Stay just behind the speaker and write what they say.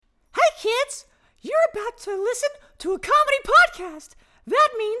kids! You're about to listen to a comedy podcast. That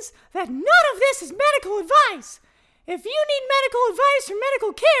means that none of this is medical advice. If you need medical advice or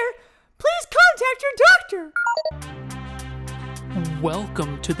medical care, please contact your doctor.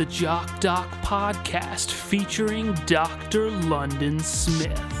 Welcome to the Jock Doc podcast featuring Dr. London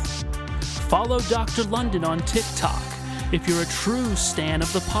Smith. Follow Dr. London on TikTok if you're a true stan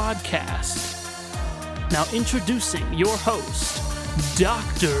of the podcast. Now introducing your host,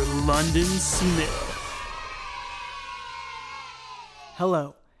 Dr. London Smith.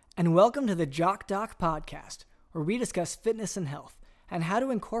 Hello, and welcome to the Jock Doc podcast, where we discuss fitness and health, and how to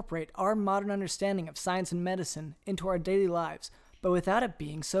incorporate our modern understanding of science and medicine into our daily lives, but without it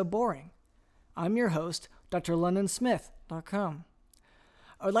being so boring. I'm your host, drlondonsmith.com.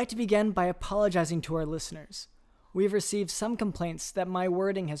 I would like to begin by apologizing to our listeners. We've received some complaints that my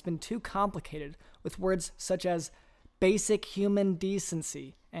wording has been too complicated with words such as basic human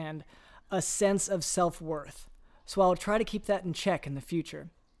decency and a sense of self-worth, so I'll try to keep that in check in the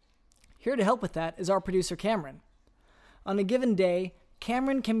future. Here to help with that is our producer Cameron. On a given day,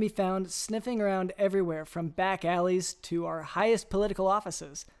 Cameron can be found sniffing around everywhere from back alleys to our highest political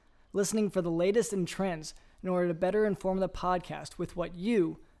offices, listening for the latest in trends in order to better inform the podcast with what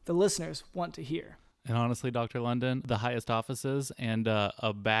you, the listeners, want to hear. And honestly, Dr. London, the highest offices and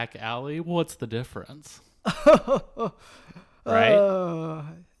a back alley, what's the difference? Right?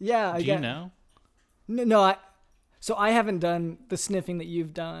 Yeah. Do you know? No, so I haven't done the sniffing that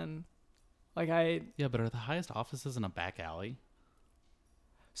you've done. Yeah, but are the highest offices in a back alley?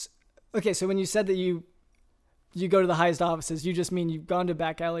 Okay, so when you said that you go to the highest offices, you just mean you've gone to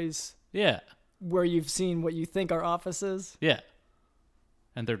back alleys? Yeah. Where you've seen what you think are offices? Yeah.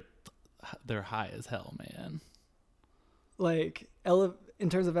 And they're high as hell, man. Like, in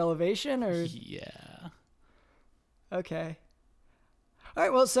terms of elevation, or? Yeah. Okay. All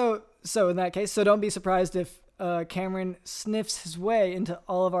right, well, so in that case, so don't be surprised if Cameron sniffs his way into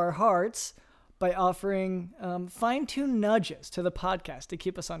all of our hearts by offering fine-tuned nudges to the podcast to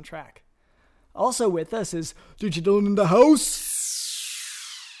keep us on track. Also with us is DJ Dylan in the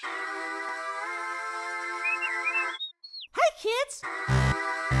house. Hey, kids!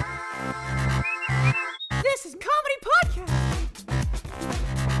 This is Comedy Podcast.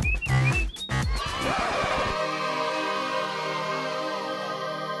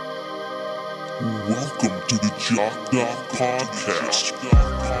 Welcome to the Jock Doc Podcast.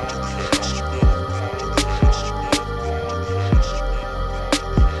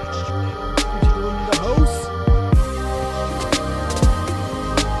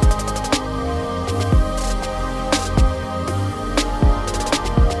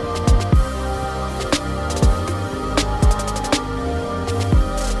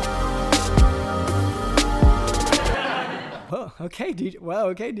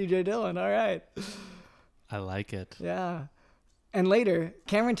 Okay, DJ Dylan. All right. I like it. Yeah. And later,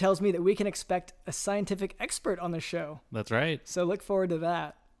 Cameron tells me that we can expect a scientific expert on the show. That's right. So look forward to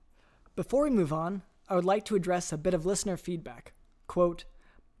that. Before we move on, I would like to address a bit of listener feedback. Quote,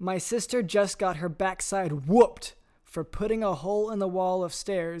 "My sister just got her backside whooped for putting a hole in the wall of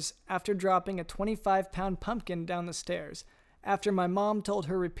stairs after dropping a 25-pound pumpkin down the stairs, after my mom told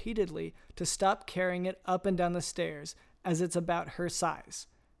her repeatedly to stop carrying it up and down the stairs as it's about her size.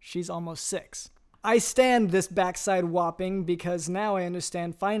 She's almost 6. I stand this backside whopping because now I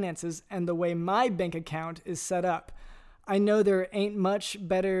understand finances and the way my bank account is set up. I know there ain't much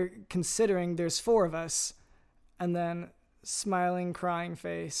better considering there's 4 of us." And then smiling, crying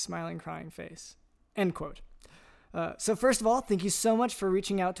face. End quote. So first of all, thank you so much for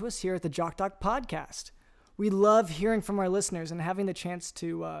reaching out to us here at the Jock Doc podcast. We love hearing from our listeners and having the chance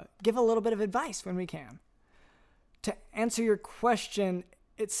to give a little bit of advice when we can. To answer your question,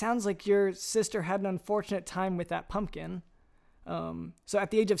 it sounds like your sister had an unfortunate time with that pumpkin. So at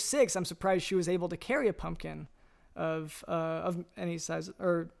the age of 6, I'm surprised she was able to carry a pumpkin of any size,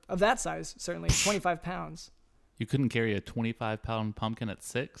 or of that size, certainly, 25 pounds. You couldn't carry a 25-pound pumpkin at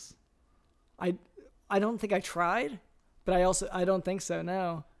 6? I don't think I tried, but I don't think so,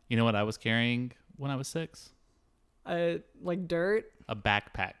 no. You know what I was carrying when I was 6? Like dirt? A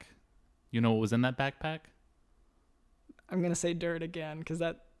backpack. You know what was in that backpack? I'm going to say dirt again, because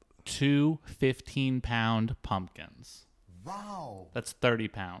that... 2 15-pound pumpkins. Wow. That's 30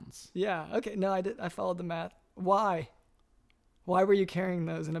 pounds. Yeah, okay, no, I followed the math. Why? Why were you carrying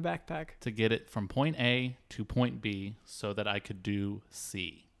those in a backpack? To get it from point A to point B so that I could do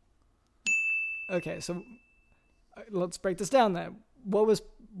C. Okay, so let's break this down then. What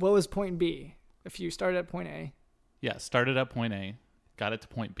was point B if you started at point A? Yeah, started at point A, got it to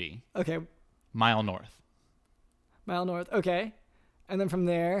point B. Okay. Mile north. Mile north. Okay. And then from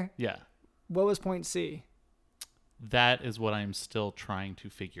there, Yeah. what was point C? That is what I'm still trying to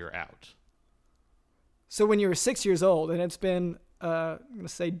figure out. So when you were 6 years old, and it's been, I'm going to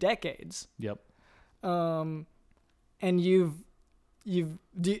say decades. Yep. And you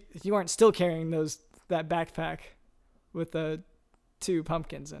aren't still carrying that backpack with the 2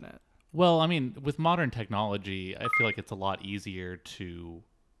 pumpkins in it. Well, I mean, with modern technology, I feel like it's a lot easier to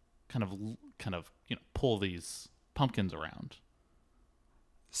kind of pull these pumpkins around.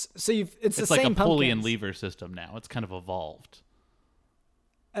 So it's the like same a pulley pumpkins. and lever system now. It's kind of evolved.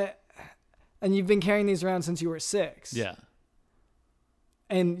 And you've been carrying these around since you were 6. Yeah.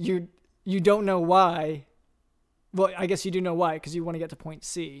 And you don't know why. Well, I guess you do know why, because you want to get to point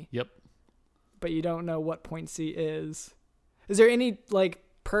C. Yep. But you don't know what point C is. Is there any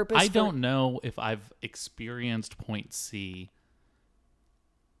purpose? I don't know if I've experienced point C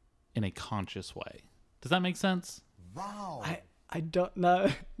in a conscious way. Does that make sense? Wow. I don't know.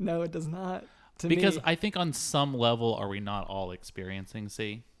 No, it does not. Because me. I think on some level, are we not all experiencing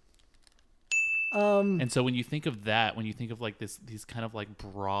C? And so when you think of that, when you think of these kind of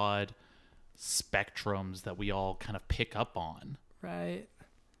broad spectrums that we all kind of pick up on, right?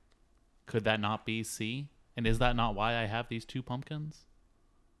 Could that not be C? And is that not why I have these 2 pumpkins?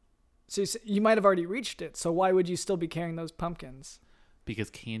 So you might have already reached it. So why would you still be carrying those pumpkins? Because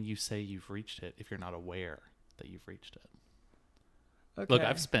can you say you've reached it if you're not aware that you've reached it? Okay. Look,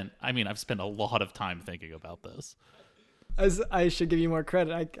 I've spent a lot of time thinking about this. As I should give you more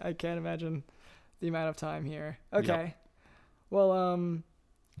credit. I can't imagine the amount of time here. Okay. Yep. Well,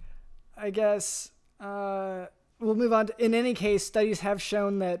 I guess we'll move on. In any case, studies have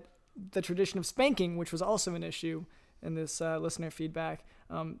shown that the tradition of spanking, which was also an issue in this listener feedback,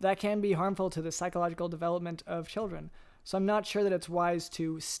 that can be harmful to the psychological development of children. So I'm not sure that it's wise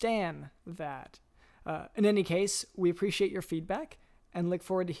to stan that. In any case, we appreciate your feedback and look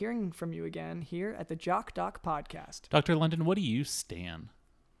forward to hearing from you again here at the Jock Doc Podcast. Dr. London, what do you stan?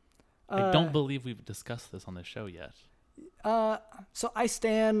 I don't believe we've discussed this on this show yet. So I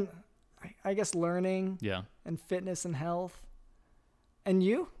stan, I guess, learning Yeah. and fitness and health. And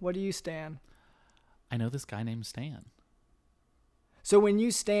you? What do you stan? I know this guy named Stan. So when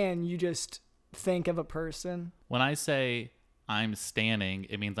you stan, you just think of a person? When I say I'm standing,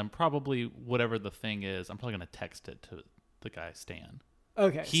 it means I'm probably, whatever the thing is, I'm probably going to text it to the guy Stan.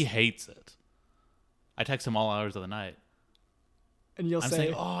 Okay. He hates it. I text him all hours of the night. And you'll I'm say,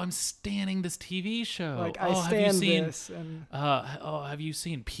 saying, I'm standing this TV show. like, I have you stand seen, this. And have you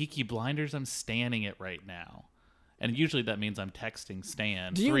seen Peaky Blinders? I'm standing it right now. And usually that means I'm texting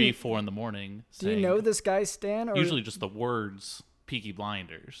Stan 3-4 in the morning. Do you know this guy, Stan? Or Usually just the words Peaky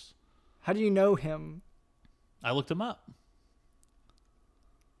Blinders. how do you know him? I looked him up.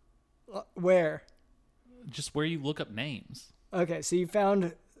 Where? Just where you look up names. Okay, so you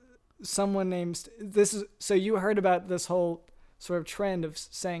found someone named so you heard about this whole sort of trend of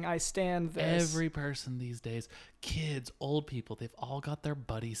saying I stand this. Every person these days, kids, old people, they've all got their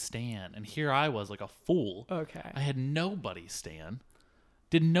buddy Stan. And here I was like a fool. Okay. I had no buddy Stan.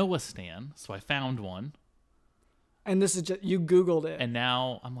 Didn't know a Stan, so I found one. And this is just, you Googled it. And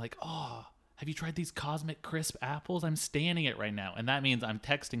now I'm like, have you tried these Cosmic Crisp apples? I'm standing it right now. And that means I'm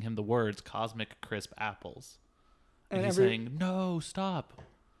texting him the words Cosmic Crisp apples. And he's saying, no, stop.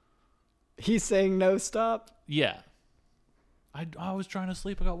 He's saying no, stop? Yeah. I was trying to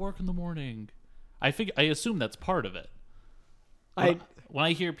sleep. I got work in the morning. I assume that's part of it. When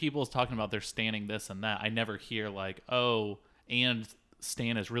I hear people talking about they're standing this and that, I never hear like, and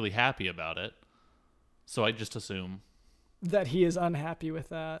Stan is really happy about it. So I just assume that he is unhappy with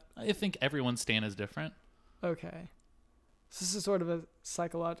that. I think everyone's Stan is different. Okay. So this is sort of a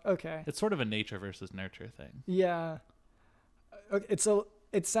psychological. Okay. It's sort of a nature versus nurture thing. Yeah.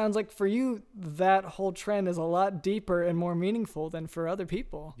 It sounds like for you, that whole trend is a lot deeper and more meaningful than for other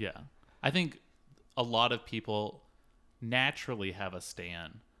people. Yeah. I think a lot of people naturally have a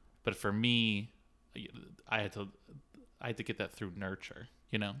Stan, but for me, I had to get that through nurture,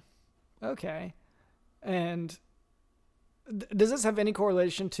 you know? Okay. And does this have any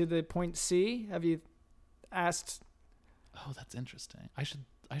correlation to the point C? Have you asked? Oh, that's interesting.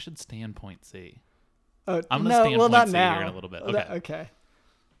 I should stand point C. Oh, I'm gonna stand point not C now. here in a little bit. Okay.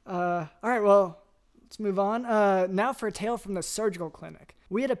 All right. Well, let's move on. Now for a tale from the surgical clinic.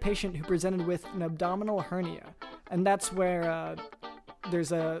 We had a patient who presented with an abdominal hernia, and that's where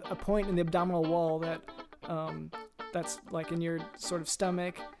there's a point in the abdominal wall that that's like in your sort of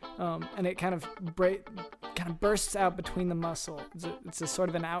stomach, and it kind of bursts out between the muscle. It's a sort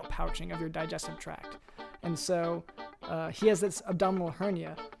of an outpouching of your digestive tract, and so he has this abdominal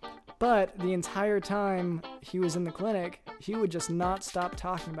hernia. But the entire time he was in the clinic, he would just not stop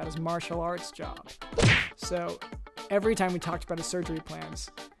talking about his martial arts job. So every time we talked about his surgery plans,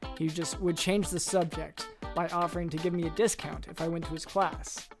 he just would change the subject by offering to give me a discount if I went to his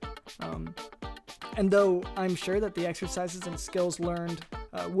class. And though I'm sure that the exercises and skills learned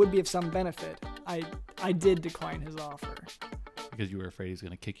would be of some benefit, I did decline his offer. Because you were afraid he's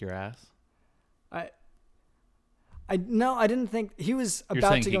going to kick your ass? No, I didn't think he was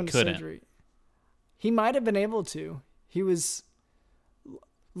about to go into surgery. He might have been able to. He was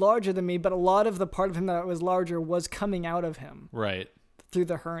larger than me, but a lot of the part of him that was larger was coming out of him. Right. Through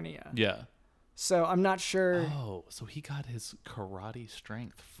the hernia. Yeah. So I'm not sure. Oh, so he got his karate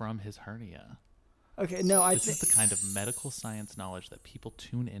strength from his hernia. Okay, no, This is the kind of medical science knowledge that people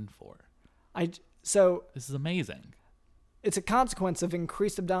tune in for. So this is amazing. It's a consequence of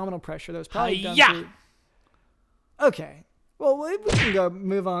increased abdominal pressure that was probably done through. Okay. Well, we can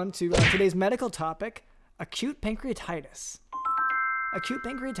move on to today's medical topic, acute pancreatitis. Acute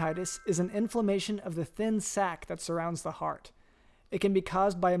pancreatitis is an inflammation of the thin sac that surrounds the heart. It can be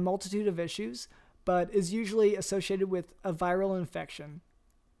caused by a multitude of issues, but is usually associated with a viral infection.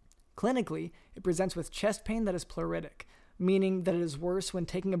 Clinically, it presents with chest pain that is pleuritic, meaning that it is worse when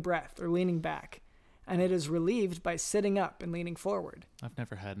taking a breath or leaning back, and it is relieved by sitting up and leaning forward. I've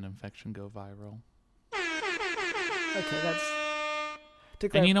never had an infection go viral. Okay,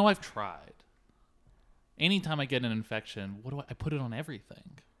 that's... And you know, I've tried. Anytime I get an infection, I put it on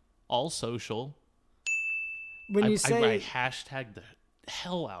everything. All social. When you say... I hashtag the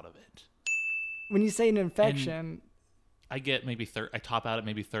hell out of it. When you say an infection... I get maybe I top out at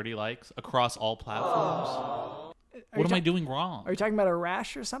maybe 30 likes across all platforms. What am I doing wrong? Are you talking about a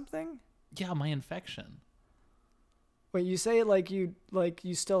rash or something? Yeah, my infection. Wait, you say it like you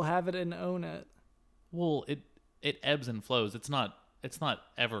still have it and own it. Well, it ebbs and flows. It's not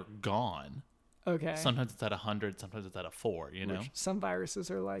ever gone. Okay. Sometimes it's at 100, sometimes it's at a 4, you know? Which some viruses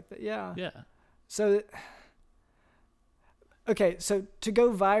are like that. Yeah. Yeah. So okay, so to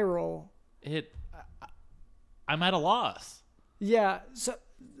go viral, I'm at a loss. Yeah, so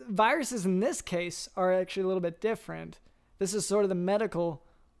viruses in this case are actually a little bit different. This is sort of the medical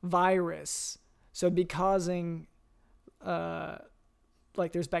virus. So it'd be causing,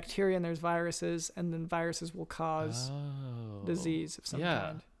 there's bacteria and there's viruses, and then viruses will cause disease of some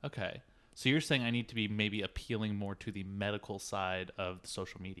kind. Okay. So you're saying I need to be maybe appealing more to the medical side of the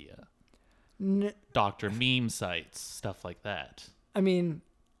social media? Doctor meme sites, stuff like that. I mean,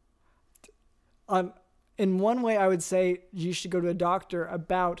 in one way, I would say you should go to a doctor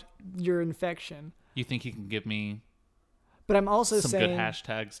about your infection. You think you can give me but I'm also some saying, good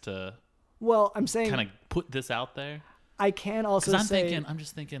hashtags to I'm saying kind of put this out there? I can also say... I'm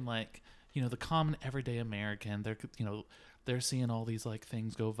just thinking like, you know, the common everyday American, they're seeing all these like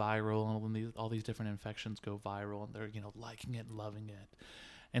things go viral and all these different infections go viral and they're, liking it and loving it.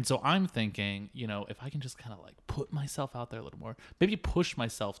 And so I'm thinking, if I can just kind of like put myself out there a little more, maybe push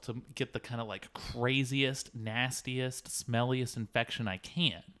myself to get the kind of like craziest, nastiest, smelliest infection I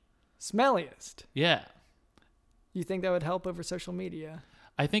can. Smelliest? Yeah. You think that would help over social media?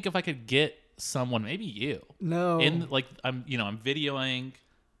 I think if I could get someone, maybe you. No. I'm videoing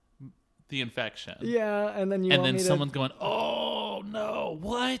the infection. Yeah, and then someone's going, "Oh no,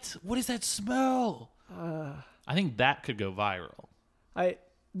 what? What is that smell?" I think that could go viral.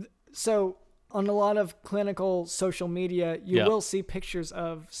 So on a lot of clinical social media, you will see pictures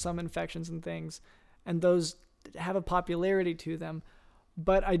of some infections and things, and those have a popularity to them.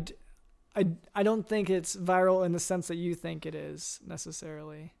 But I don't think it's viral in the sense that you think it is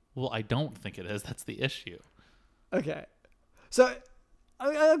necessarily. Well, I don't think it is. That's the issue. Okay. So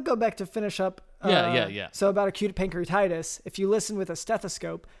I'll go back to finish up. Yeah. So about acute pancreatitis, if you listen with a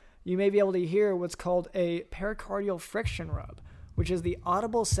stethoscope, you may be able to hear what's called a pericardial friction rub, which is the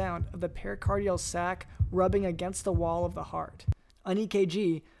audible sound of the pericardial sac rubbing against the wall of the heart. On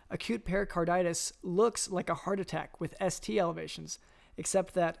EKG, acute pericarditis looks like a heart attack with ST elevations,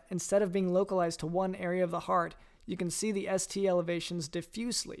 except that instead of being localized to one area of the heart, you can see the ST elevations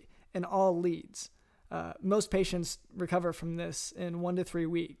diffusely in all leads. Most patients recover from this in 1 to 3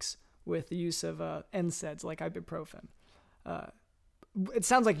 weeks with the use of NSAIDs like ibuprofen. It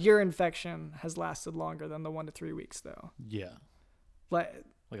sounds like your infection has lasted longer than the 1 to 3 weeks, though. Yeah. Like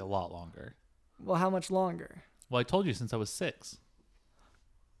a lot longer. Well, how much longer? Well, I told you since I was 6.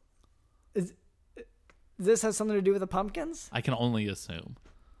 This has something to do with the pumpkins? I can only assume.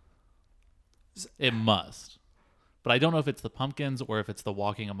 It must. But I don't know if it's the pumpkins or if it's the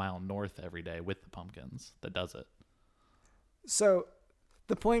walking a mile north every day with the pumpkins that does it. So,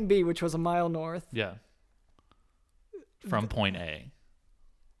 the point B, which was a mile north. Yeah. From point A.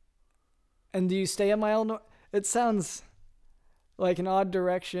 And do you stay a mile north? It sounds like an odd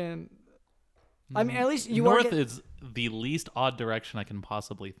direction. I mean, at least you North is the least odd direction I can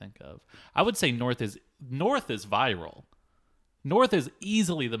possibly think of. I would say north is viral. North is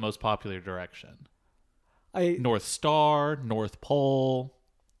easily the most popular direction. North Star, North Pole,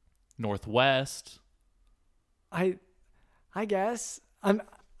 Northwest. I guess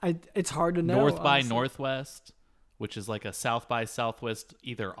it's hard to know. North by honestly. Northwest, which is like a South by Southwest,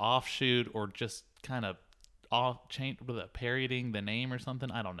 either offshoot or just kind of parodying the name or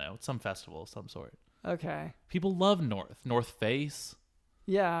something. I don't know. It's some festival of some sort. Okay. People love North Face.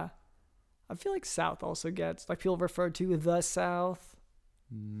 Yeah. I feel like South also gets, like, people refer to the South.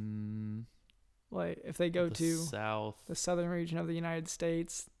 Like, if they go to South, the southern region of the United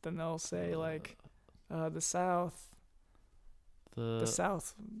States, then they'll say, like, the South. The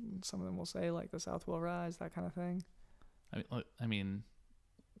South. Some of them will say, like, the South will rise, that kind of thing. I mean,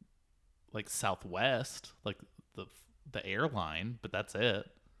 like Southwest, like the airline, but that's it.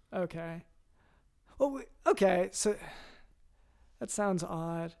 Okay. Well, okay, so that sounds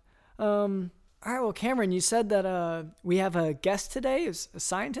odd. All right, well, Cameron, you said that we have a guest today, is a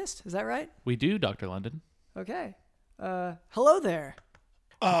scientist. Is that right? We do, Dr. London. Okay. Hello there.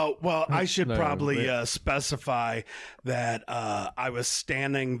 Well, I should No, probably specify that I was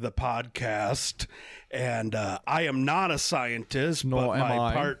standing the podcast, and I am not a scientist, Nor but am my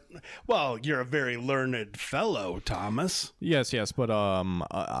I. part. Well, you're a very learned fellow, Thomas. Yes, but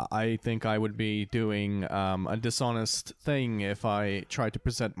I think I would be doing a dishonest thing if I tried to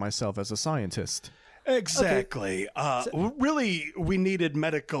present myself as a scientist. Exactly. Really, we needed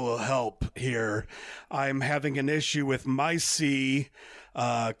medical help here. I'm having an issue with my C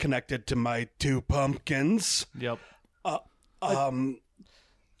connected to my two pumpkins. Yep.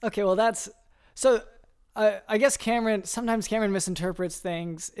 Okay, well, that's... So, I guess sometimes Cameron misinterprets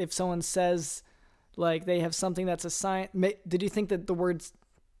things if someone says, like, they have something that's a science... Did you think that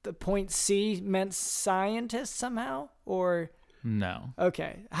the point C meant scientist somehow? Or... No.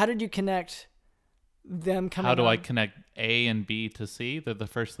 Okay. How did you connect them coming How do I on? connect A and B to C? They're the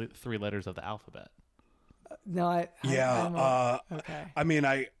first three letters of the alphabet. No, okay. I mean,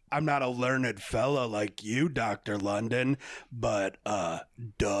 I'm not a learned fellow like you, Dr. London, but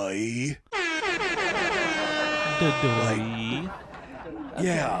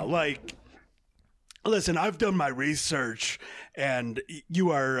yeah, like, listen, I've done my research, and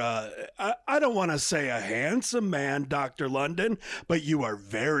you are, I don't want to say a handsome man, Dr. London, but you are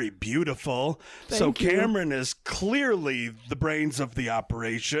very beautiful. Thank you. Cameron is clearly the brains of the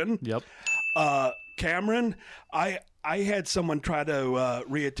operation. Yep. Cameron, I had someone try to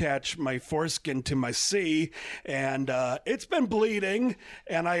reattach my foreskin to my C, and it's been bleeding,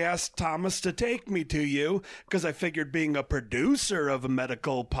 and I asked Thomas to take me to you because I figured being a producer of a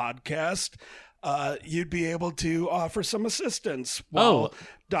medical podcast, you'd be able to offer some assistance while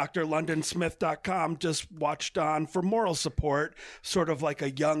drlondonsmith.com just watched on for moral support, sort of like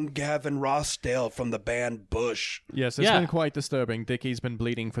a young Gavin Rossdale from the band Bush. Yes, it's been quite disturbing. Dickie's been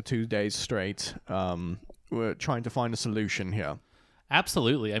bleeding for 2 days straight. We're trying to find a solution here.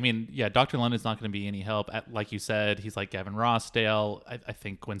 Absolutely. I mean, yeah, Dr. London's not going to be any help. Like you said, he's like Gavin Rossdale. I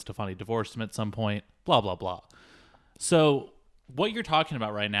think Gwen Stefani divorced him at some point. Blah, blah, blah. So what you're talking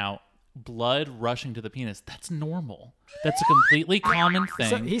about right now, blood rushing to the penis, that's normal. That's a completely common thing.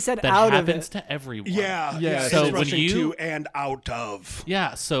 So he said that out of happens it. to everyone. Yeah. So it's when rushing you to and out of.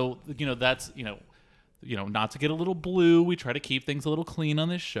 Yeah, so that's not to get a little blue, we try to keep things a little clean on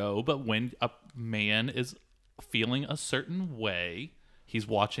this show, but when a man is feeling a certain way, he's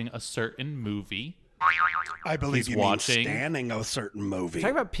watching a certain movie. I believe He's you watching- mean standing a certain movie.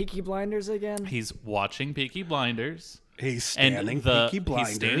 Talking about Peaky Blinders again? He's watching Peaky Blinders. He's standing Peaky Blinders.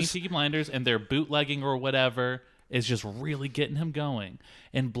 He's standing Peaky Blinders, and their bootlegging or whatever is just really getting him going.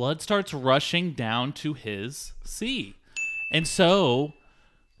 And blood starts rushing down to his C. And so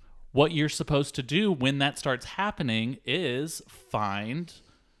what you're supposed to do when that starts happening is find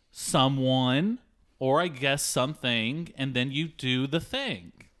someone or I guess something, and then you do the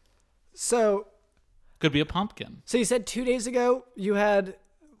thing. So Could be a pumpkin. you said 2 days ago you had...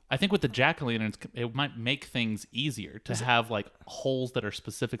 I think with the jack-o'-lanterns, it might make things easier to have like holes that are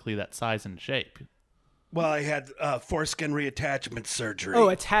specifically that size and shape. Well, I had foreskin reattachment surgery. Oh,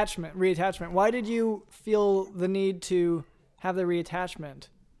 reattachment. Why did you feel the need to have the reattachment?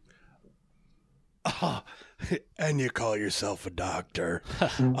 And you call yourself a doctor.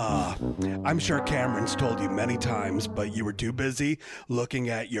 I'm sure Cameron's told you many times, but you were too busy looking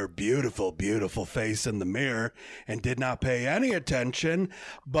at your beautiful, beautiful face in the mirror and did not pay any attention.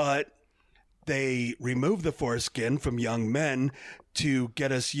 But they remove the foreskin from young men to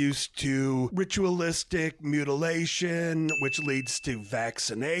get us used to ritualistic mutilation, which leads to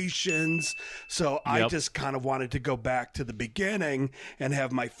vaccinations. So I Yep. just kind of wanted to go back to the beginning and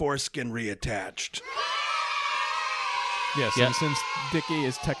have my foreskin reattached. Yes, Yeah. and since Dickie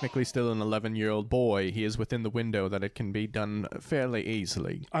is technically still an 11-year-old boy, he is within the window that it can be done fairly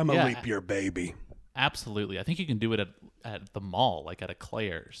easily. I'm a Yeah. leap year baby. Absolutely. I think you can do it at the mall, like at a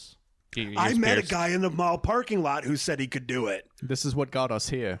Claire's. Get your I ears met a pierced. guy in the mall parking lot who said he could do it. This is what got us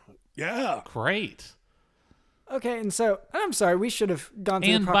here. Yeah. Great. Okay, and so I'm sorry, we should have gone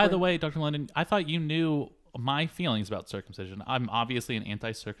through And the by proper... the way, Dr. London, I thought you knew my feelings about circumcision. I'm obviously an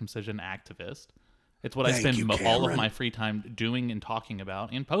anti-circumcision activist. It's what I Thank spend you, all of Cameron. my free time doing and talking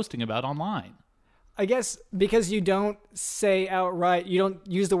about and posting about online. I guess because you don't say outright, you don't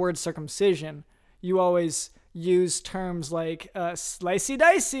use the word circumcision, you always use terms like slicey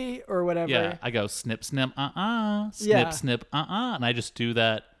dicey or whatever. Yeah, I go snip, snip, snip, Yeah. snip, and I just do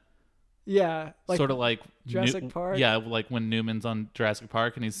that Yeah, like sort of like Jurassic Park? Yeah, like when Newman's on Jurassic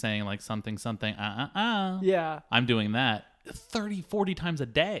Park and he's saying like something, yeah. I'm doing that 30, 40 times a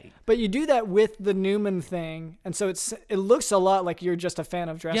day. But you do that with the Newman thing, and so it looks a lot like you're just a fan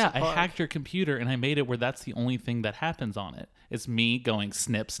of Jurassic Yeah, Park. I hacked your computer and I made it where that's the only thing that happens on it. It's me going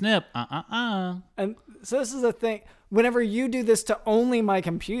snip, snip, And so this is the thing. Whenever you do this to only my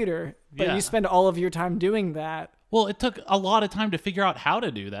computer, but Yeah. you spend all of your time doing that, Well, it took a lot of time to figure out how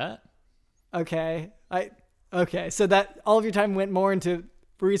to do that. okay. So that all of your time went more into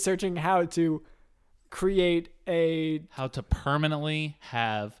researching how to create a How to permanently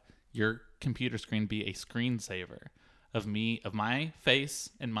have your computer screen be a screensaver of my face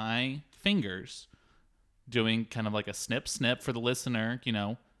and my fingers doing kind of like a snip snip for the listener,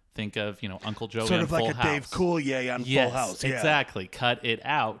 think of, Uncle Joey Sort on of like Full a House. Dave Coulier on Yes, Full House. Yeah. exactly. Cut it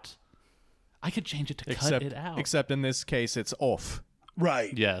out. I could change it to cut it out. Except in this case, it's off.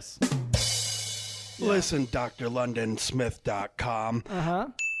 Right. Yes. Listen, drlondonsmith.com.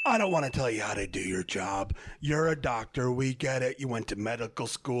 I don't want to tell you how to do your job. You're a doctor. We get it. You went to medical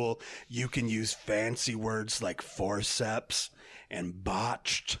school. You can use fancy words like forceps and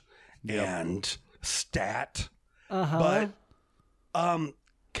botched and stat. But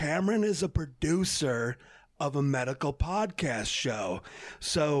Cameron is a producer of a medical podcast show.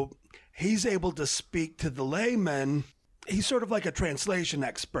 So he's able to speak to the layman. He's sort of like a translation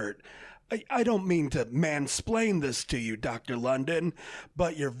expert. I don't mean to mansplain this to you, Dr. London,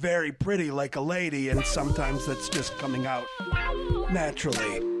 but you're very pretty like a lady, and sometimes that's just coming out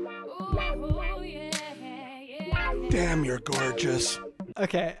naturally. Damn, you're gorgeous.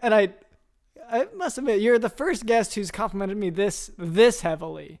 okay. And I must admit, you're the first guest who's complimented me this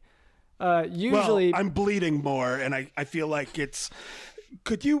heavily. Usually, Well, I'm bleeding more, and I feel like it's...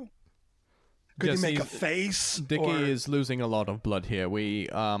 Could you Yes, make a he's- face? Dickie or- is losing a lot of blood here.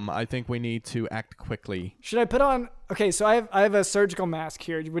 I think we need to act quickly. should I put on? Okay, so I have a surgical mask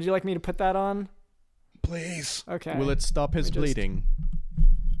here. Would you like me to put that on? Please. Okay. Will it stop his just- bleeding?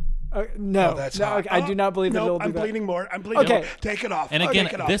 No, Oh, that's no. hot. Okay, I do not believe that no, it'll do I'm that. bleeding more. I'm bleeding Okay. more. Take it off. And Oh, again,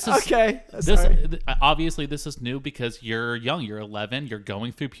 take it off. this is Okay. this Sorry. obviously this is new because you're young, you're 11, you're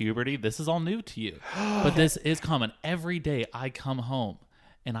going through puberty. This is all new to you. But this is common. Every day I come home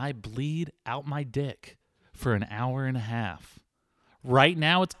and I bleed out my dick for an hour and a half. Right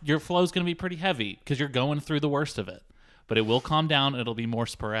now your flow is going to be pretty heavy because you're going through the worst of it. But it will calm down, it'll be more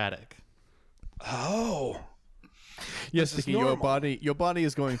sporadic. Oh. Yes, This is Dickie, your normal. body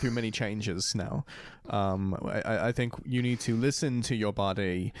is going through many changes now. I think you need to listen to your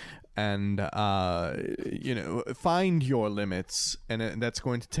body and find your limits, and that's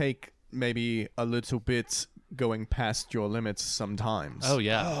going to take maybe a little bit going past your limits sometimes. Oh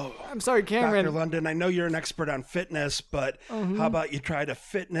yeah. I'm sorry, Cameron. Dr. London, I know you're an expert on fitness, but how about you try to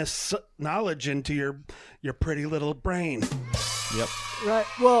fitness knowledge into your pretty little brain? Yep. Right.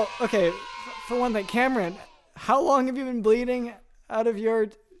 Well, okay. For one thing, Cameron, how long have you been bleeding out of your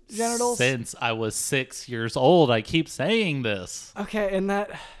genitals? Since I was 6 years old, I keep saying this. Okay, and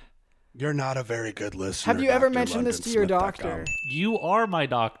that. You're not a very good listener. Have you ever Dr. mentioned this to your doctor? You are my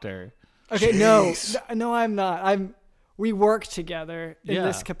doctor. Okay, Jeez. no, I'm not. We work together in Yeah.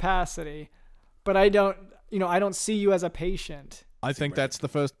 this capacity, but I don't see you as a patient. I think that's the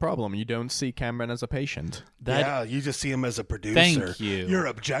first problem. You don't see Cameron as a patient. That You just see him as a producer. Thank you. You're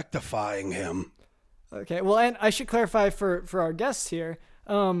objectifying him. Okay, well, and I should clarify for our guests here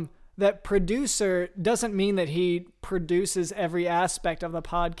that producer doesn't mean that he produces every aspect of the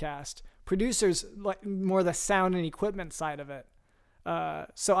podcast. Producer's like more the sound and equipment side of it.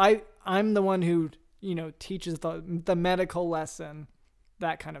 So I'm the one who teaches the medical lesson,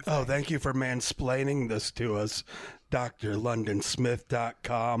 that kind of thing. Oh, thank you for mansplaining this to us,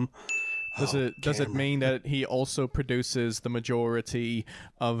 drlondonsmith.com. Does it mean that he also produces the majority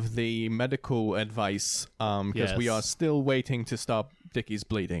of the medical advice? Because we Yes. are still waiting to stop Dickie's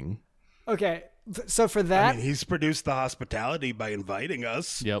bleeding. Okay, so for that, I mean, he's produced the hospitality by inviting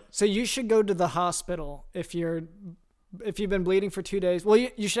us. Yep. so you should go to the hospital if you've been bleeding for 2 days. Well,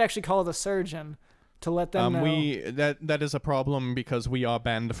 you should actually call the surgeon to let them know. That is a problem because we are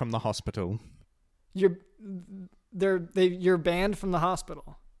banned from the hospital. You're banned from the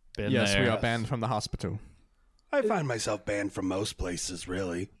hospital. Been Yes, there. we are banned from the hospital. I find myself banned from most places,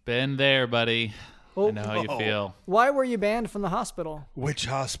 really. Been there, buddy. Well, I know how you feel. Why were you banned from the hospital? Which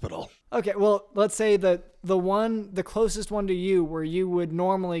hospital? Okay, well, let's say that the closest one to you where you would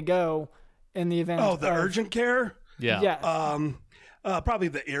normally go in the event Oh, the of, urgent care? Yeah. Yes. Probably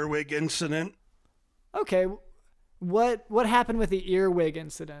the earwig incident. Okay. What happened with the earwig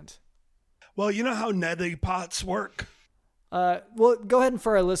incident? Well, you know how neti pots work? Well, go ahead and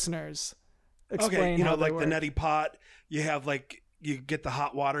for our listeners, explain Okay, how they like work. the neti pot, you have you get the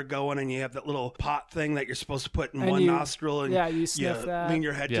hot water going and you have that little pot thing that you're supposed to put in And one you- nostril and yeah, you sniff that. lean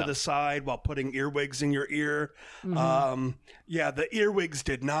your head Yeah. to the side while putting earwigs in your ear. Mm-hmm. The earwigs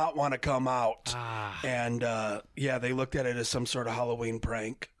did not want to come out. Ah. And they looked at it as some sort of Halloween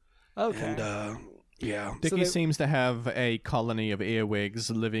prank. Okay. And yeah. Dickie they- seems to have a colony of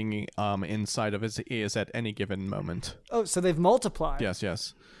earwigs living inside of his ears at any given moment. Oh, so they've multiplied. Yes,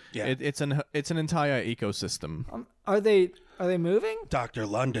 yes. Yeah. It's an entire ecosystem. Are they moving? Dr.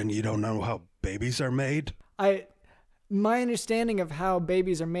 London, you don't know how babies are made? My understanding of how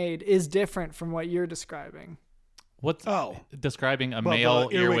babies are made is different from what you're describing. What's Oh. describing a Well, male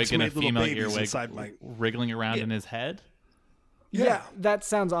the earwigs earwig and a made little female babies earwig inside my- wriggling around in his head? Yeah. That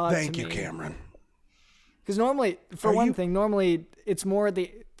sounds odd Thank to you, me. Cameron. Because normally, for Are one you- thing, normally it's more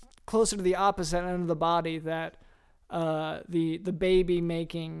closer to the opposite end of the body that the baby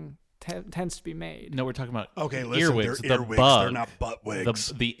making tends to be made. No, we're talking about Okay, listen, earwigs. they're The earwigs, bug, they're not butt wigs.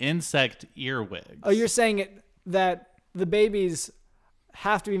 the insect earwigs. Oh, you're saying that the babies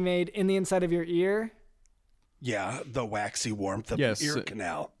have to be made in the inside of your ear? Yeah, the waxy warmth of Yes. the ear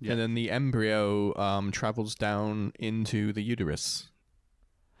canal. And then the embryo travels down into the uterus.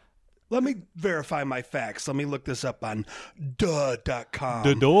 Let me verify my facts. Let me look this up on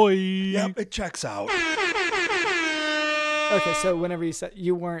duh.com. Doy. Yep, it checks out. Okay, so whenever you said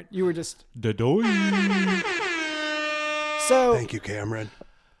you were just Doy. so Thank you, Cameron.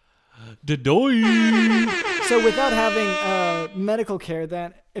 Doy. so without having medical care.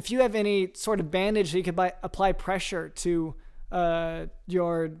 Then, if you have any sort of bandage that you could apply pressure to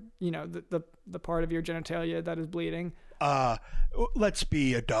your the part of your genitalia that is bleeding. Let's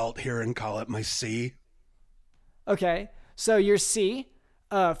be adult here and call it my C. Okay, so your C,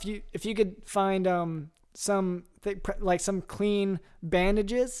 if you could find some clean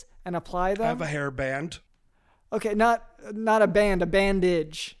bandages and apply I them. have a hairband. Okay, not a band, a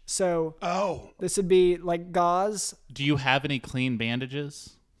bandage. So Oh, this would be like gauze. Do you have any clean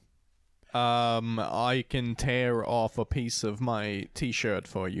bandages? I can tear off a piece of my t-shirt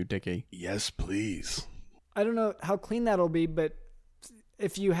for you, Dickie. yes, please. I don't know how clean that'll be, but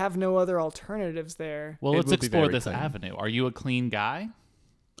if you have no other alternatives there. Well, It let's will be explore very this clean. avenue. Are you a clean guy?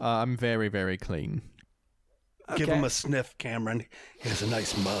 I'm very, very clean. Give Okay. him a sniff, Cameron. He has a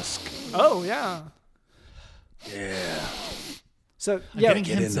nice musk. Oh yeah. Yeah. So I'm yeah, getting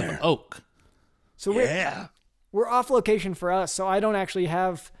get hints in of there. oak. so Yeah. we're off location for us, so I don't actually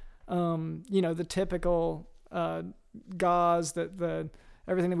have the typical gauze the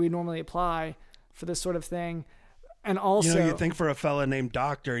everything that we normally apply for this sort of thing. And also, you'd think for a fella named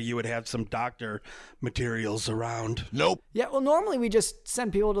Doctor, you would have some doctor materials around. Nope. yeah, well, normally we just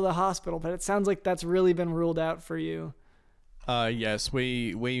send people to the hospital, but it sounds like that's really been ruled out for you. Yes,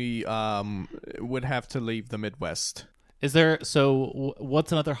 we would have to leave the Midwest. Is there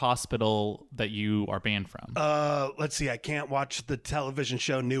what's another hospital that you are banned from? Let's see. I can't watch the television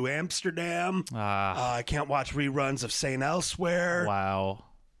show New Amsterdam. I can't watch reruns of St. Elsewhere. Wow.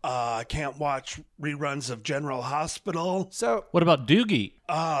 I can't watch reruns of General Hospital. So What about Doogie?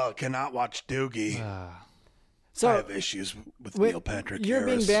 Cannot watch Doogie. I so have issues with Wait, Neil Patrick you're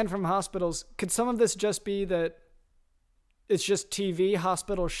Harris. being banned from hospitals. Could some of this just be that it's just TV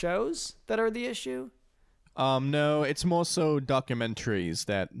hospital shows that are the issue? No, it's more so documentaries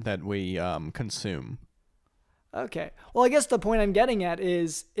that we consume. Okay. Well, I guess the point I'm getting at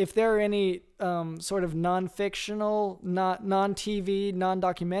is if there are any sort of non-fictional, non-TV,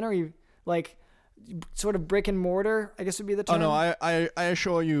 non-documentary, like sort of brick and mortar, I guess would be the term. Oh no, I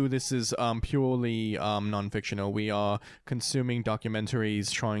assure you, this is purely non-fictional. We are consuming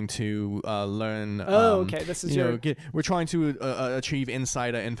documentaries, trying to learn. Okay, this is we're trying to achieve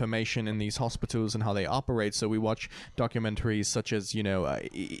insider information in these hospitals and how they operate. So we watch documentaries such as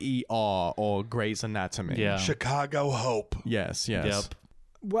ER or Grey's Anatomy. Yeah. Chicago Hope. Yes. Yep.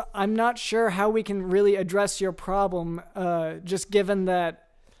 Well, I'm not sure how we can really address your problem, just given that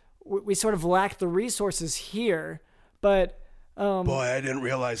we sort of lack the resources here. But Boy, I didn't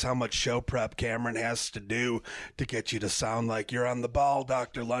realize how much show prep Cameron has to do to get you to sound like you're on the ball,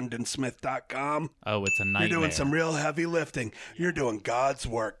 drlondonsmith.com. Oh, it's a nightmare. You're doing some real heavy lifting. You're doing God's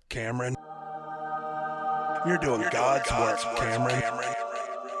work, Cameron. You're doing God's work, Cameron.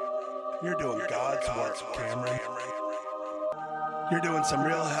 You're doing God's work, Cameron. You're doing some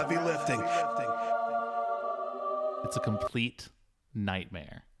real heavy lifting. It's a complete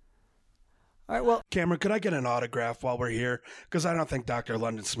nightmare. all right, well, Cameron, could I get an autograph while we're here? Because I don't think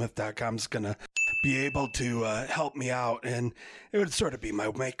drlondonsmith.com is going to be able to help me out, and it would sort of be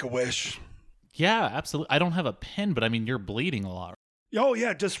my make-a-wish. Yeah, absolutely. I don't have a pen, but I mean, you're bleeding a lot. Oh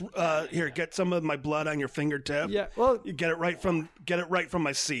yeah, just here, get some of my blood on your fingertip. yeah, well, You get it right from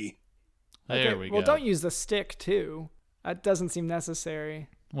my C. There okay, we go. well, don't use the stick too. That doesn't seem necessary.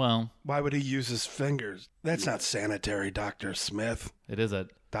 Well, Why would he use his fingers? That's not sanitary, Dr. Smith.com. it is a...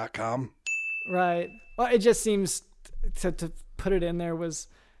 Right. Well, it just seems to put it in there was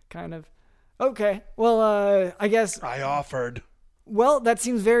kind of okay. Well, I guess. I offered. Well, that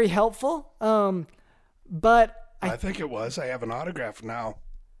seems very helpful. But I think it was. I have an autograph now.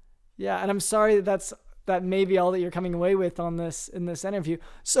 yeah, and I'm sorry that may be all that you're coming away with in this interview.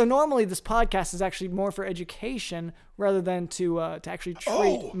 So normally this podcast is actually more for education rather than to actually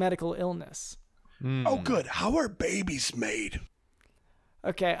treat medical illness. Oh, good. How are babies made?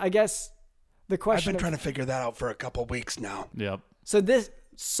 Okay, I guess the I've question. been trying to figure that out for a couple weeks now. Yep.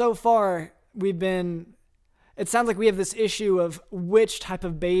 So far we've been. It sounds like we have this issue of which type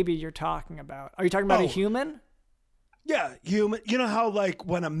of baby you're talking about. Are you talking about a human? Yeah, human. You know how, like,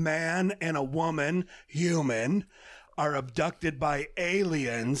 when a man and a woman, human, are abducted by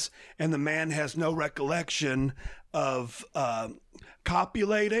aliens and the man has no recollection of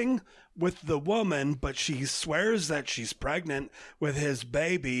copulating with the woman, but she swears that she's pregnant with his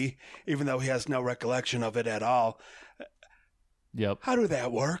baby, even though he has no recollection of it at all. Yep. How did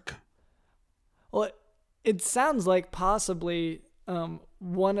that work? Well, it sounds like possibly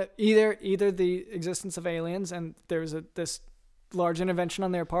one either the existence of aliens and there's this large intervention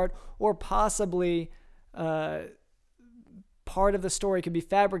on their part, or possibly part of the story could be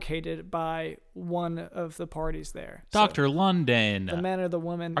fabricated by one of the parties there. Dr. So, London. the man or the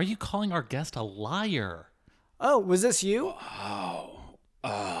woman. Are you calling our guest a liar? Oh, was this you?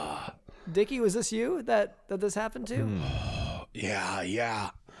 Oh, Dickie, was this you that this happened to? yeah,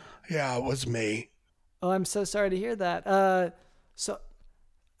 it was me. Oh, I'm so sorry to hear that. So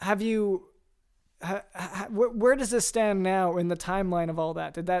have you... where does this stand now in the timeline of all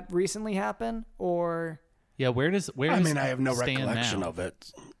that? Did that recently happen, or... Yeah, where does I have no stand recollection now? of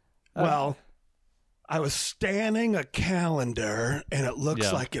it. Well, I was scanning a calendar, and it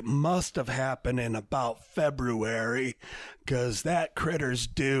looks like it must have happened in about February, because that critter's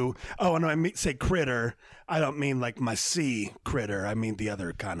due. Oh, and when I say critter, I don't mean like my sea critter. I mean the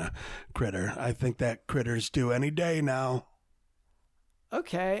other kind of critter. I think that critter's due any day now.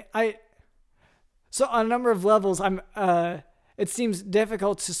 Okay, so on a number of levels, it seems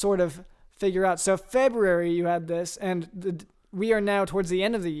difficult to sort of figure out. So February you had this, and we are now towards the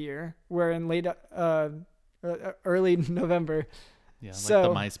end of the year. We're in late, early November. Yeah, like So- the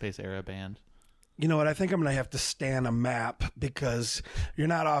MySpace era band. You know what? I think I'm going to have to scan a map because you're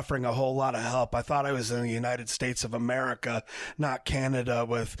not offering a whole lot of help. I thought I was in the United States of America, not Canada,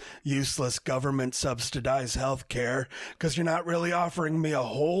 with useless government subsidized health care, because you're not really offering me a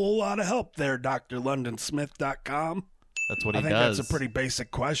whole lot of help there, drlondonsmith.com. That's what I he think does. that's a pretty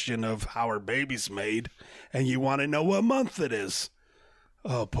basic question of how are babies made, and you want to know what month it is.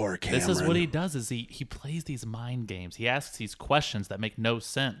 Oh, poor Cameron. This is what he does: is he plays these mind games. He asks these questions that make no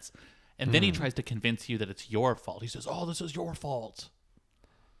sense, and then he tries to convince you that it's your fault. He says, "Oh, this is your fault."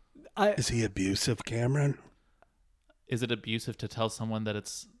 Is he abusive, Cameron? Is it abusive to tell someone that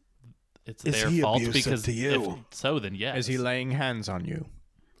it's Is their he fault? abusive Because to you? if so, then yes. Is he laying hands on you?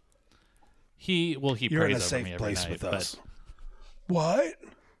 He You're in prays a over me safe every place night. with but us. What?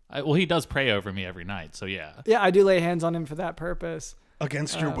 he does pray over me every night. So yeah. Yeah, I do lay hands on him for that purpose.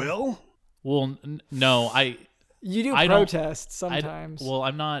 Against your will? Well, no, You do I don't- protest sometimes.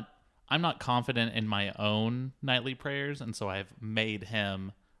 I'm not confident in my own nightly prayers, and so I've made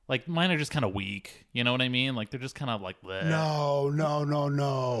him Like mine are just kind of weak. You know what I mean? Like they're just kind of like bleh.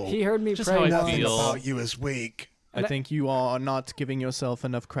 No. He heard me Just pray how I once. Nothing feel. about you is weak. I think you are not giving yourself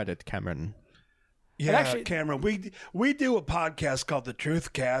enough credit, Cameron. Yeah, actually- Cameron, we do a podcast called The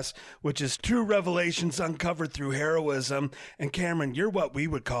Truth Cast, which is true revelations uncovered through heroism. And Cameron, you're what we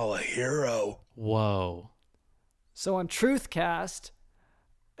would call a hero. Whoa. So on Truthcast,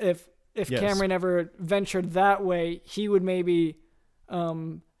 if Yes. Cameron ever ventured that way, he would maybe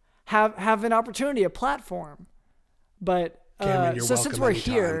have an opportunity, a platform. But Cameron, you're so since welcome we're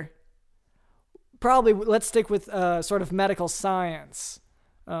anytime. here, probably let's stick with sort of medical science,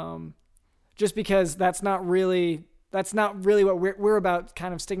 just because that's not really what we're about.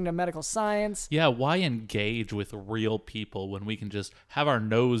 Kind of sticking to medical science. Yeah, why engage with real people when we can just have our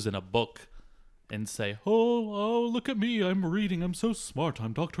nose in a book and say, oh, look at me, I'm reading, I'm so smart,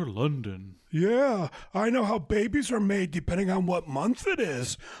 I'm Dr. London. Yeah, I know how babies are made depending on what month it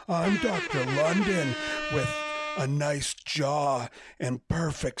is. I'm Dr. London with a nice jaw and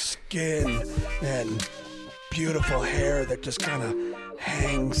perfect skin and beautiful hair that just kind of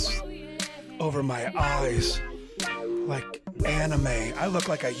hangs over my eyes like anime. I look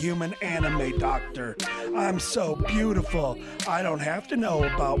like a human anime doctor. I'm so beautiful. I don't have to know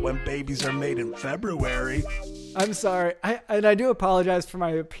about when babies are made in February. I'm sorry, I do apologize for my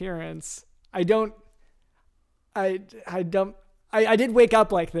appearance. I did wake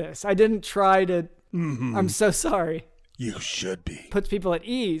up like this. I didn't try to. I'm so sorry. You should be. Puts people at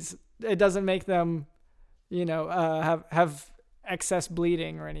ease. It doesn't make them, have excess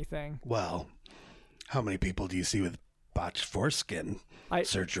bleeding or anything. Well, how many people do you see with botched foreskin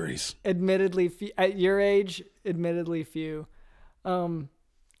surgeries? Admittedly, at your age, admittedly few. All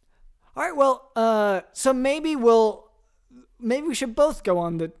right, well, so maybe we should both go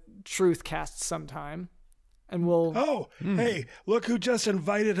on the Truthcast sometime, and we'll. Oh, hey, look who just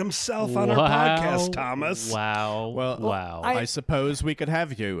invited himself on our podcast, Thomas. Wow. Well, wow. I suppose we could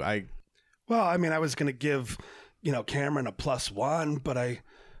have you. Well, I mean, I was going to give, Cameron a +1, but I,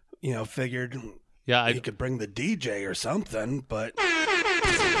 figured yeah, he could bring the DJ or something, but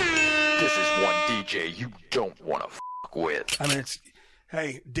This is one DJ you don't want to fuck with. I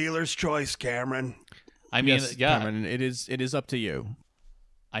mean, dealer's choice, Cameron. I mean, Yes, yeah. Cameron, it is up to you.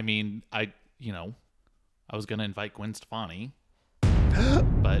 I mean, I was gonna invite Gwen Stefani,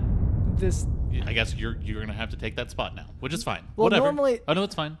 but This. I guess you're gonna have to take that spot now, which is fine. Well, Whatever. normally- I know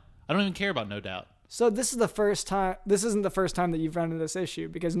it's fine. I don't even care about No Doubt. So this is the first time. This isn't the first time that you've run into this issue,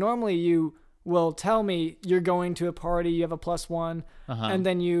 because normally you will tell me you're going to a party, you have a +1, and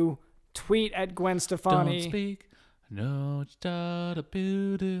then you tweet at Gwen Stefani. Don't speak. No,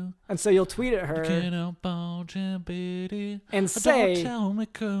 da-da-boo-doo. And so you'll tweet at her Get up on Jim-bitty. and Don't say tell me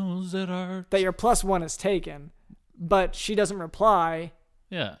 'cause it hurts. that your +1 is taken, but she doesn't reply.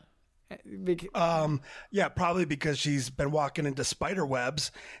 Yeah. Yeah, probably because she's been walking into spider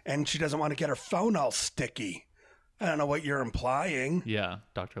webs and she doesn't want to get her phone all sticky. I don't know what you're implying. Yeah,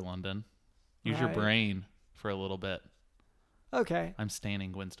 Dr. London. Use your Right. brain for a little bit. Okay. I'm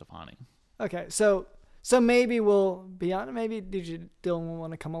standing Gwen Stefani. Okay. So maybe we'll be on. Maybe DJ Dylan will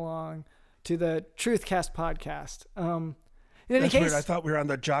want to come along to the Truthcast podcast. In any That's case, weird. I thought we were on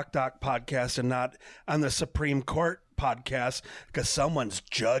the Jock Doc podcast and not on the Supreme Court podcast because someone's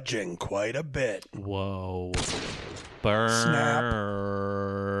judging quite a bit. Whoa.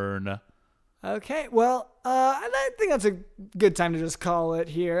 Burn. okay. Well, I think that's a good time to just call it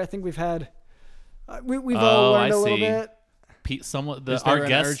here. I think we've had we've all learned I a little see. bit. Is there Our an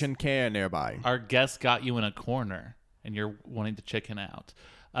guest urgent care nearby? our guest got you in a corner and you're wanting to chicken out.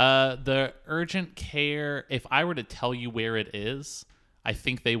 The urgent care, if I were to tell you where it is, I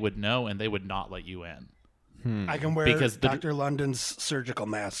think they would know and they would not let you in. I can wear Because Dr. London's surgical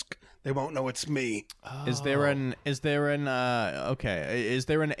mask. They won't know it's me. Is there an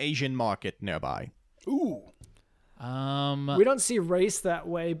Asian market nearby? Ooh. We don't see race that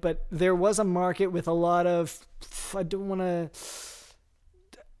way, but there was a market with a lot of. I don't want to.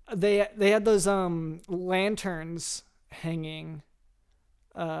 They had those lanterns hanging,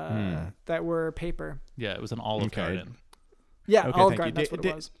 that were paper. Yeah, it was an Olive Okay. Garden. Yeah, Okay, Olive thank you. Garden. That's what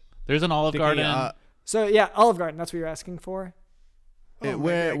it was. There's an Olive Dickie, Garden. So yeah, Olive Garden. That's what you're asking for. Oh,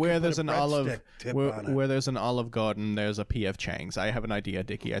 maybe I where could there's put an a olive breadstick tip where, on it. where there's an Olive Garden, there's a P.F. Chang's. I have an idea,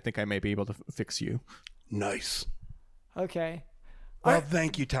 Dickie. I think I may be able to fix you. Nice. Okay. Well,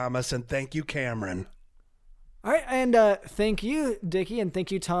 thank you, Thomas, and thank you, Cameron. All right, and thank you, Dickie, and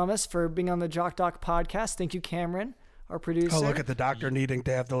thank you, Thomas, for being on the Jock Doc podcast. Thank you, Cameron, our producer. Oh, look at the doctor needing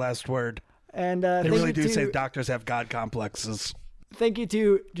to have the last word. And They thank really you do to, say doctors have God complexes. Thank you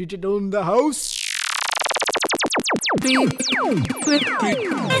to DJ Dylan in the house. They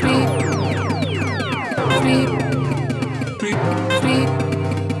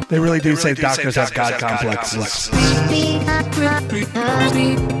really do say doctors have God complexes.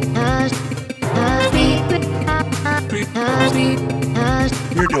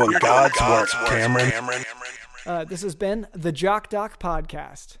 You're doing God's work, Cameron. This has been the Jock Doc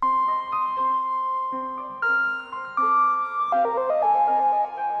Podcast.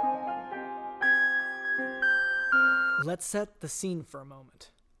 Let's set the scene for a moment.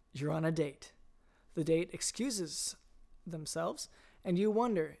 You're on a date. The date excuses themselves, and you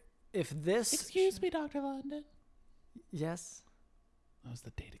wonder if this... Excuse me, Dr. London. Yes? That was the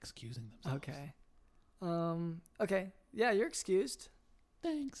date excusing themselves. Okay. Okay. Yeah, you're excused.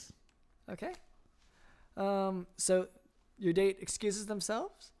 Thanks. Okay. So your date excuses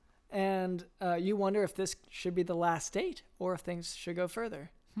themselves, and you wonder if this should be the last date or if things should go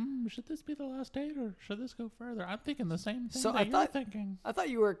further. Should this be the last date or should this go further? I'm thinking the same thing So that you're thinking. I thought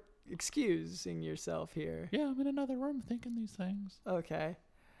you were excusing yourself here. Yeah, I'm in another room thinking these things. Okay.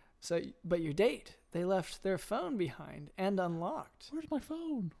 So, but your date, they left their phone behind and unlocked. Where's my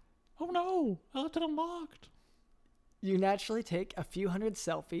phone? Oh no, I left it unlocked. You naturally take a few hundred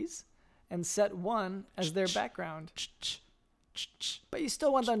selfies and set one as their background. But you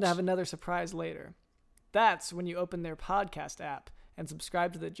still want them to have another surprise later. That's when you open their podcast app and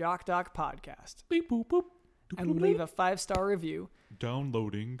subscribe to the Jock Doc Podcast. Beep boop boop. And leave a 5-star review.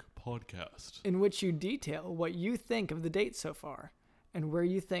 Downloading podcast. In which you detail what you think of the date so far and where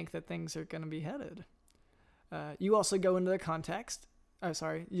you think that things are going to be headed. You also go into their contacts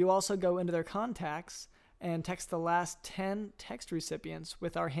and text the last 10 text recipients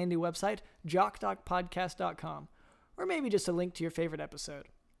with our handy website, jockdocpodcast.com, or maybe just a link to your favorite episode.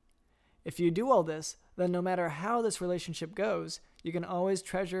 If you do all this, then no matter how this relationship goes, you can always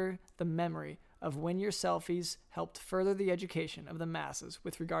treasure the memory of when your selfies helped further the education of the masses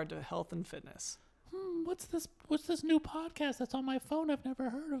with regard to health and fitness. What's this new podcast that's on my phone? I've never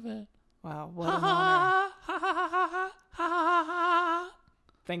heard of it. Wow, what an honor.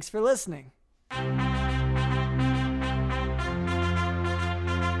 Thanks for listening.